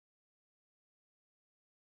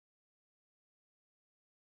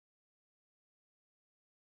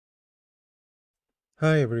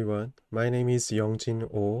Hi everyone, my name is Youngjin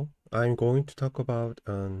Oh. I'm going to talk about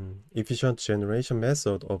an efficient generation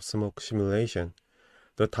method of smoke simulation.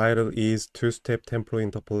 The title is Two-Step Temporal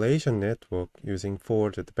Interpolation Network using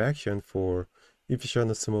forward advection for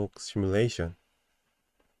efficient smoke simulation.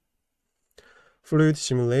 Fluid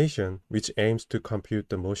simulation, which aims to compute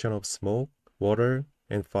the motion of smoke, water,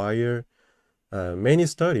 and fire. Many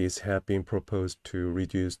studies have been proposed to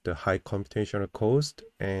reduce the high computational cost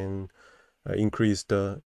and increase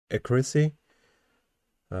the accuracy.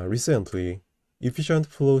 Recently, efficient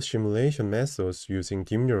flow simulation methods using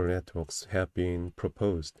deep neural networks have been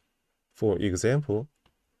proposed. For example,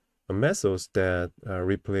 a method that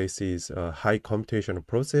replaces a high computational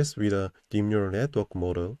process with a deep neural network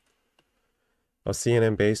model, a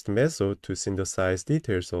CNN-based method to synthesize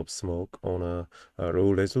details of smoke on a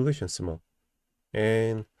low-resolution smoke,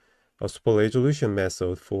 and a super-resolution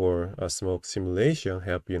method for a smoke simulation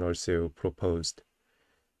have been also proposed.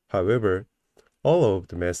 However, all of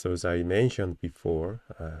the methods I mentioned before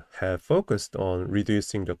have focused on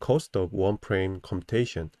reducing the cost of one-frame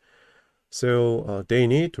computation. So they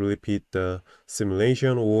need to repeat the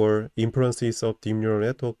simulation or inferences of deep neural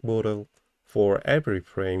network model for every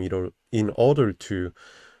frame in order to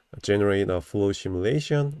generate a flow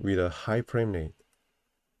simulation with a high frame rate.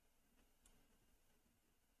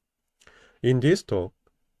 In this talk,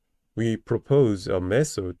 we propose a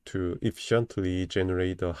method to efficiently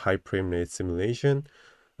generate a high frame rate simulation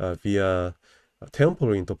via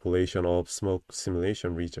temporal interpolation of smoke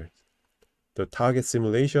simulation results. The target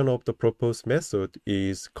simulation of the proposed method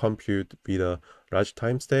is compute with a large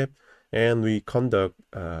time step, and we conduct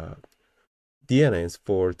DNNs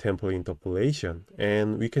for temporal interpolation,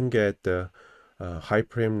 and we can get the high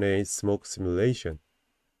frame rate smoke simulation.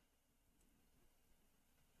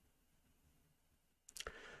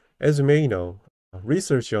 As you may know,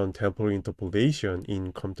 research on temporal interpolation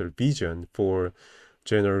in computer vision for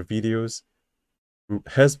general videos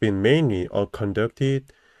has been mainly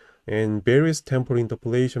conducted, and various temporal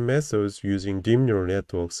interpolation methods using deep neural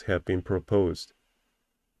networks have been proposed.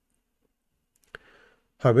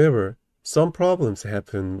 However, some problems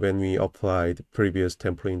happen when we applied previous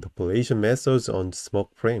temporal interpolation methods on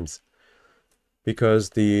smoke frames,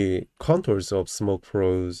 because the contours of smoke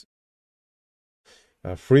flows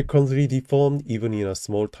are frequently deformed even in a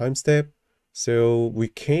small time step. So we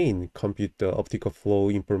can compute the optical flow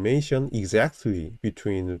information exactly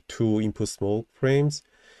between two input smoke frames,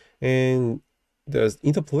 and the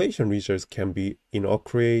interpolation results can be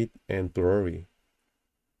inaccurate and blurry.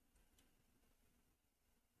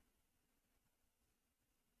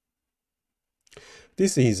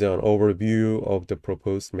 This is an overview of the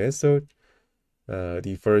proposed method.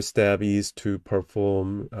 The first step is to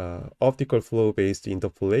perform optical flow-based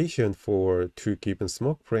interpolation for two given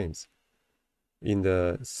smoke frames. In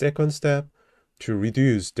the second step, to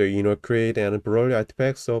reduce the inaccurate and blurry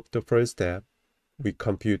artifacts of the first step, we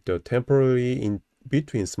compute the temporary in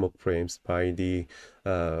between smoke frames by the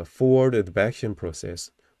forward advection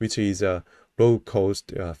process, which is a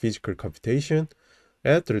low-cost physical computation.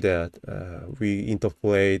 After that, we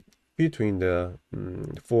interpolate between the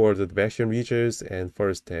forward advection regions and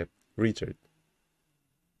first step region.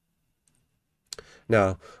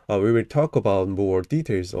 Now, we will talk about more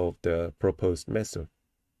details of the proposed method.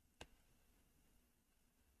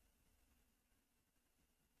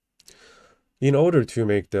 In order to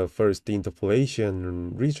make the first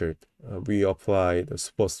interpolation result, we apply the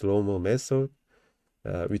super slow-mo method,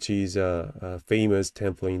 which is a famous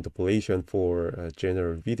temporal interpolation for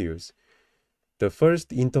general videos. The first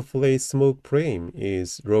interpolate smoke frame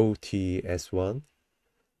is rho T S1.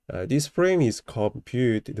 This frame is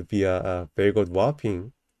computed via Vegot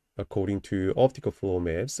warping according to optical flow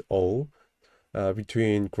maps O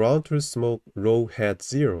between ground truth smoke rho hat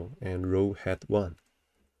 0 and rho hat 1.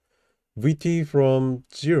 VT from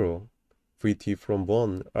 0, VT from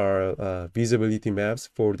 1 are visibility maps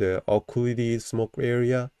for the occluded smoke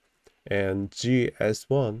area, and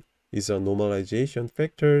GS1 is a normalization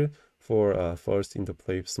factor for first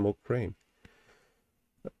interpolate smoke frame.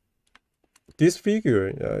 This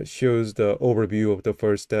figure shows the overview of the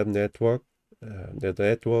first step network. The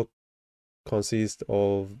network consists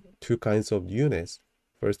of two kinds of units.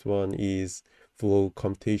 First one is flow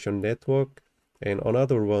computation network, and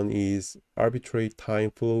another one is arbitrary time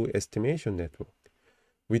flow estimation network.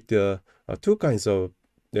 With the two kinds of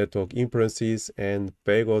network inferences and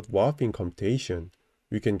backward warping computation,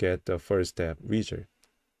 we can get the first step result.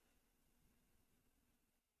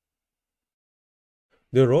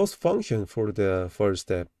 The loss function for the first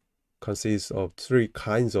step consists of three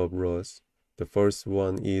kinds of loss. The first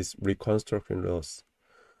one is reconstruction loss.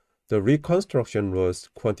 The reconstruction loss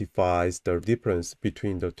quantifies the difference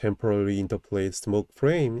between the temporally interpolated smoke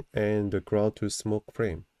frame and the ground truth smoke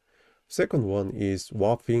frame. Second one is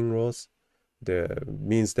warping loss. That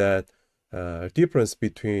means that difference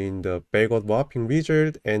between the backward warping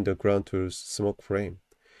result and the ground truth smoke frame.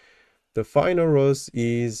 The final loss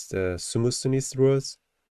is the smoothness loss,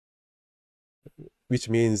 which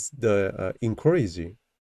means the encourage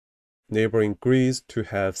neighboring grids to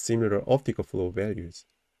have similar optical flow values.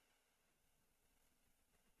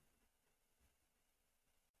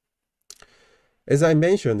 As I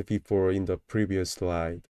mentioned before in the previous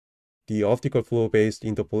slide, the optical flow-based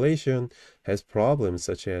interpolation has problems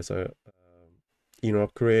such as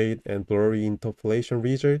inaccurate and blurry interpolation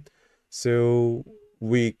result. So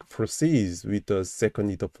we proceed with the second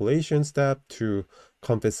interpolation step to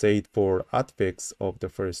compensate for artifacts of the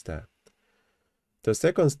first step. The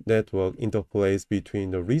second network interpolates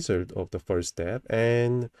between the result of the first step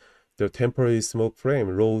and the temporary smoke frame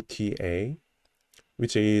rho TA,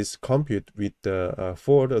 which is computed with the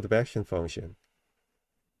forward advection function.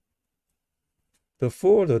 The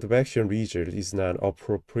forward advection result is not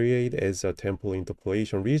appropriate as a temporal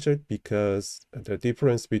interpolation result because the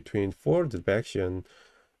difference between forward advection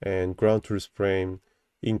and ground truth frame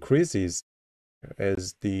increases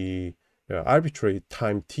as the arbitrary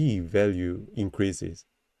time t value increases.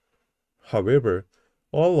 However,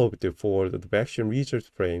 all of the forward advection result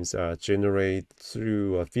frames are generated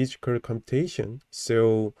through a physical computation,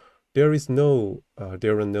 so there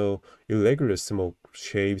are no irregular smoke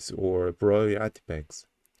shapes or blurry artifacts.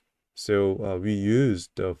 So we use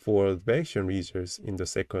the forward advection results in the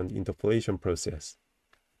second interpolation process.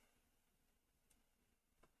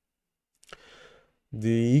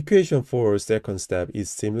 The equation for second step is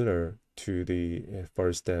similar to the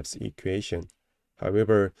first step's equation.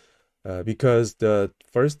 However, because the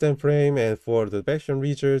first step frame and forward advection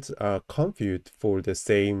results are computed for the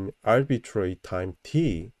same arbitrary time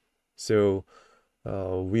t, so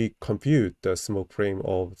we compute the smoke frame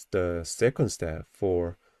of the second step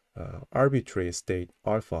for arbitrary state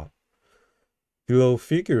alpha. Below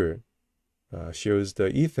figure shows the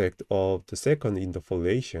effect of the second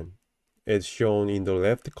interpolation. As shown in the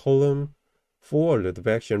left column, forward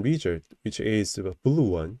advection result, which is the blue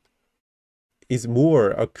one, is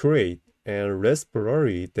more accurate and less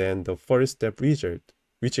blurry than the first step result,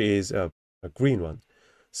 which is a green one.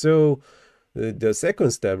 So the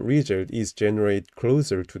second step result is generated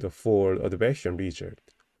closer to the forward advection result.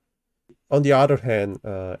 On the other hand,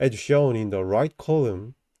 as shown in the right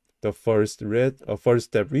column, the first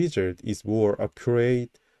step result is more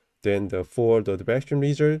accurate than the forward advection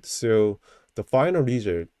result, so the final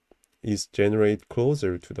result is generated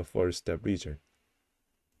closer to the first step result.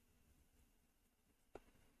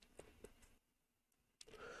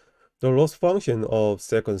 The loss function of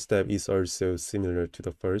second step is also similar to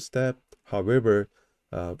the first step. However,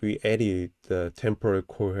 we added the temporal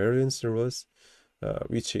coherence loss,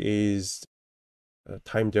 which is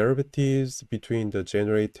time derivatives between the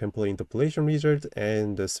generated temporal interpolation result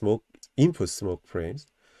and the input smoke frames.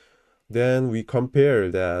 Then we compare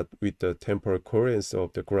that with the temporal coherence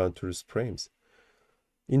of the ground truth frames.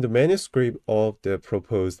 In the manuscript of the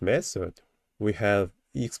proposed method, we have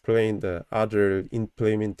explained the other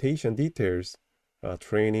implementation details,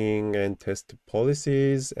 training and test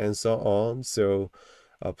policies, and so on. So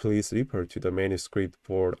please refer to the manuscript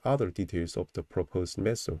for other details of the proposed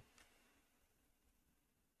method.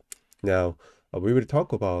 Now, we will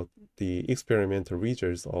talk about the experimental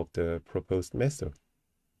results of the proposed method.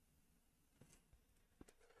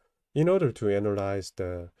 In order to analyze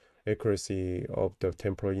the accuracy of the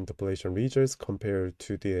temporal interpolation results compared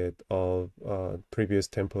to that of previous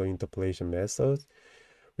temporal interpolation methods,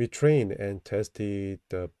 we trained and tested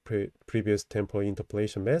the previous temporal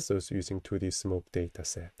interpolation methods using 2D smoke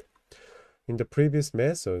dataset. In the previous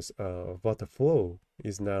methods, water flow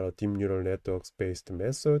is not a deep neural networks-based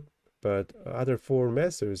method, but other four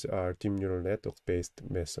methods are deep neural networks-based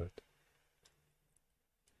methods.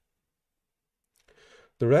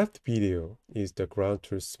 The left video is the ground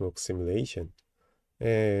truth smoke simulation,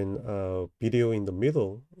 and video in the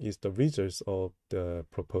middle is the results of the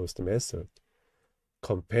proposed method.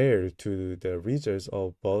 Compared to the results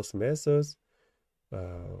of both methods,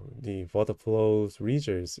 the water flow's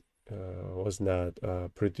results does not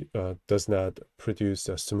produce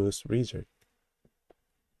a smooth result.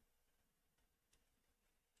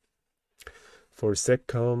 For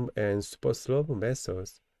SECCOM and super slope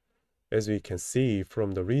methods, as we can see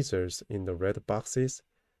from the results in the red boxes,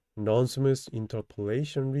 non-smooth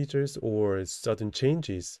interpolation results or sudden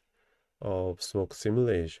changes of smoke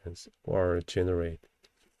simulations are generated.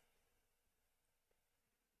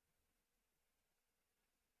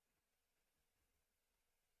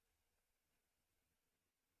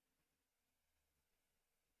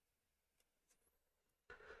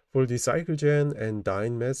 For the cyclogen and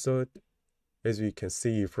dyne method, as we can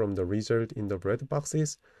see from the result in the red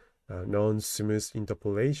boxes, non-smooth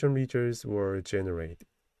interpolation results were generated.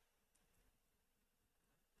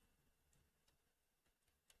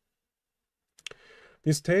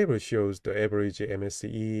 This table shows the average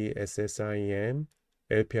MSE, SSIEM,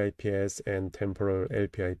 LPIPS, and temporal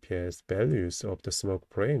LPIPS values of the smoke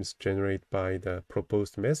frames generated by the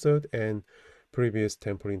proposed method and previous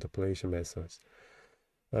temporal interpolation methods.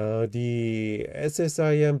 The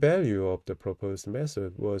SSIM value of the proposed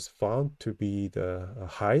method was found to be the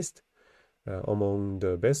highest among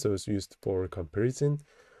the methods used for comparison,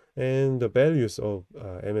 and the values of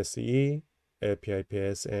MSE,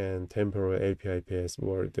 LPIPS, and temporal LPIPS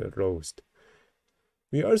were the lowest.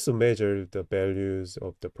 We also measured the values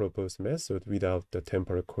of the proposed method without the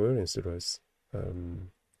temporal coherence loss.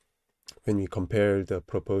 When we compare the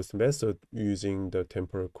proposed method using the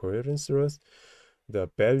temporal coherence loss, the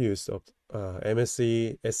values of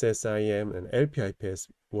MSE, SSIM, and LPIPS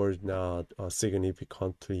were not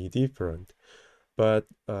significantly different. But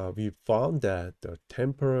we found that the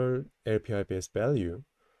temporal LPIPS value,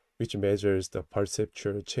 which measures the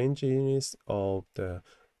perceptual changes of the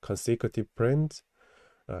consecutive frames,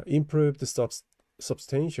 improved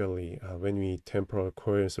substantially when temporal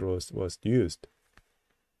coherence loss was used.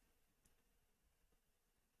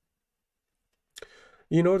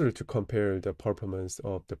 In order to compare the performance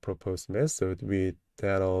of the proposed method with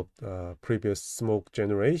that of previous smoke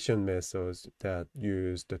generation methods that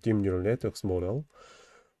use the deep neural networks model,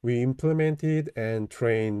 we implemented and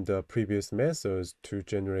trained the previous methods to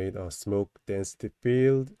generate a smoke density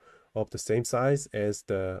field of the same size as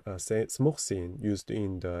the smoke scene used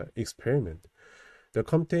in the experiment. The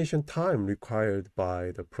computation time required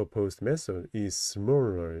by the proposed method is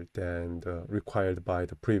smaller than the required by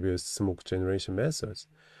the previous smoke generation methods.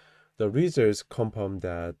 The results confirm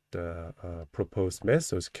that the proposed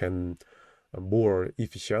methods can more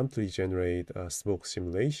efficiently generate a smoke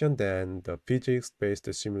simulation than the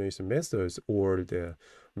physics-based simulation methods or the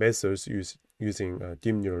methods using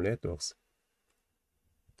deep neural networks.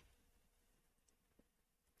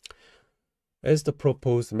 As the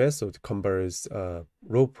proposed method converts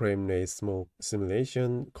low frame rate smoke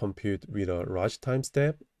simulation compute with a large time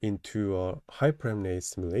step into a high frame rate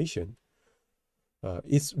simulation,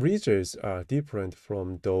 its results are different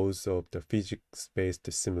from those of the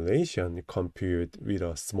physics-based simulation compute with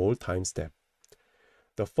a small time step.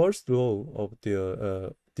 The first row of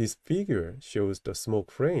this figure shows the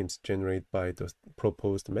smoke frames generated by the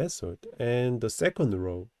proposed method, and the second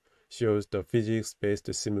row shows the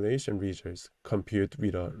physics-based simulation results compute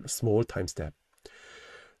with a small time step.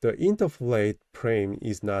 The interpolate frame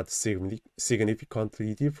is not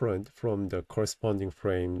significantly different from the corresponding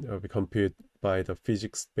frame we compute by the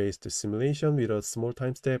physics-based simulation with a small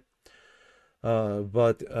time step.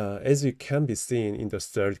 But as it can be seen in the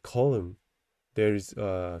third column, there is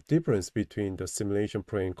a difference between the simulation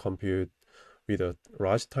frame compute with a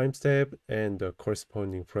large time step and the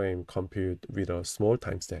corresponding frame compute with a small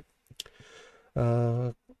time step.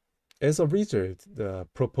 As a result, the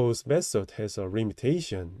proposed method has a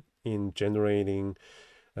limitation in generating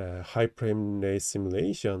high frame rate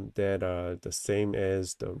simulation that are the same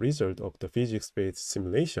as the result of the physics-based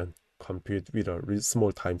simulation compute with a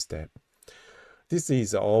small time step. This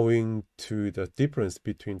is owing to the difference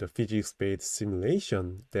between the physics-based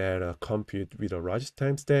simulation that compute with a large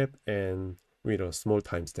time step and with a small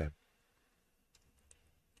time step.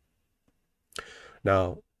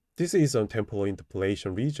 Now, this is a temporal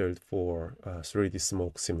interpolation result for 3D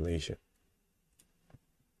smoke simulation.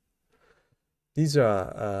 These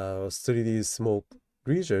are 3D smoke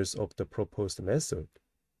results of the proposed method.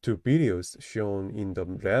 Two videos shown in the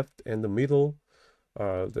left and the middle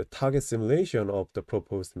are the target simulation of the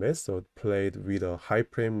proposed method played with a high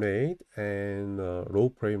frame rate and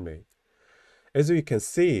low frame rate. As we can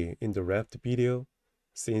see in the left video,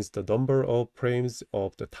 since the number of frames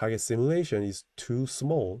of the target simulation is too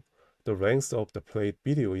small, the length of the played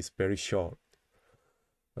video is very short.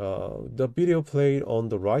 The video played on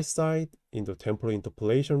the right side in the temporal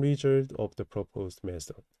interpolation result of the proposed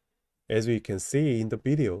method. As we can see in the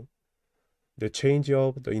video, the change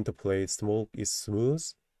of the interpolate smoke is smooth,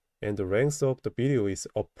 and the length of the video is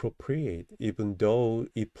appropriate even though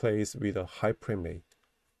it plays with a high frame rate.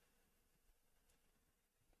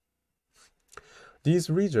 These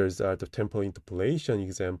results are the temporal interpolation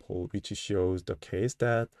example, which shows the case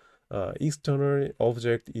that external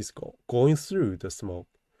object is going through the smoke.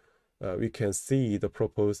 We can see the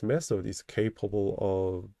proposed method is capable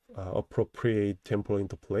of appropriate temporal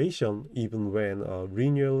interpolation even when a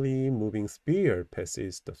linearly moving sphere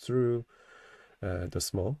passes through the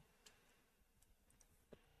small.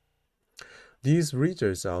 These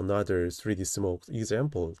results are another 3D smoke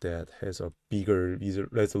example that has a bigger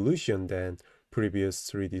resolution than previous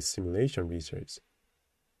 3D simulation results.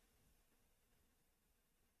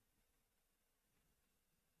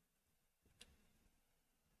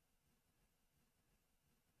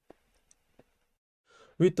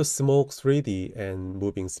 With the smoke 3D and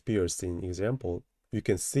moving spheres in example, you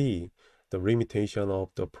can see the limitation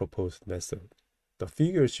of the proposed method. The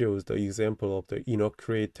figure shows the example of the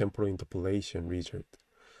inaccurate temporal interpolation result.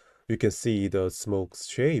 You can see the smoke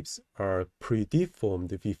shapes are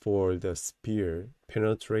pre-deformed before the sphere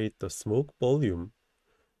penetrates the smoke volume.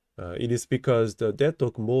 It is because the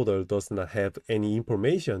network model does not have any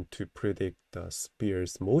information to predict the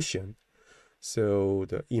sphere's motion. So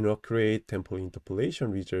the inaccurate temporal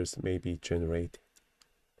interpolation results may be generated.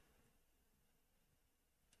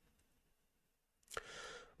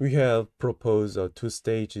 We have proposed a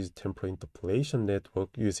two-stage temporal interpolation network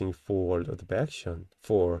using forward advection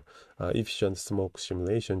for efficient smoke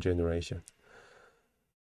simulation generation.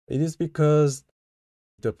 It is because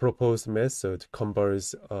the proposed method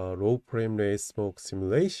converts a low frame rate smoke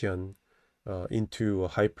simulation into a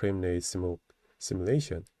high frame rate smoke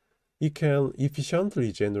simulation. It can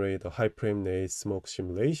efficiently generate a high frame rate smoke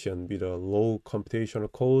simulation with a low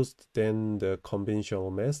computational cost than the conventional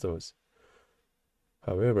methods.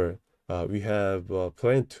 However, we have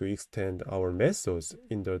planned to extend our methods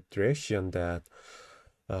in the direction that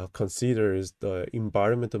considers the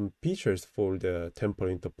environmental features for the temporal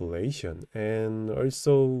interpolation. And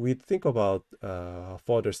also we think about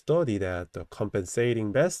further study that the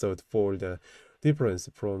compensating method for the difference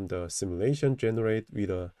from the simulation generate with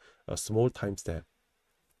a small time step.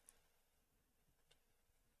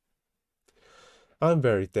 I'm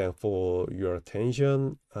very thankful for your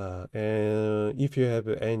attention. And if you have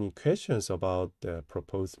any questions about the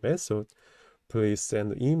proposed method, please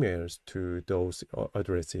send emails to those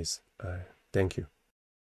addresses. Thank you.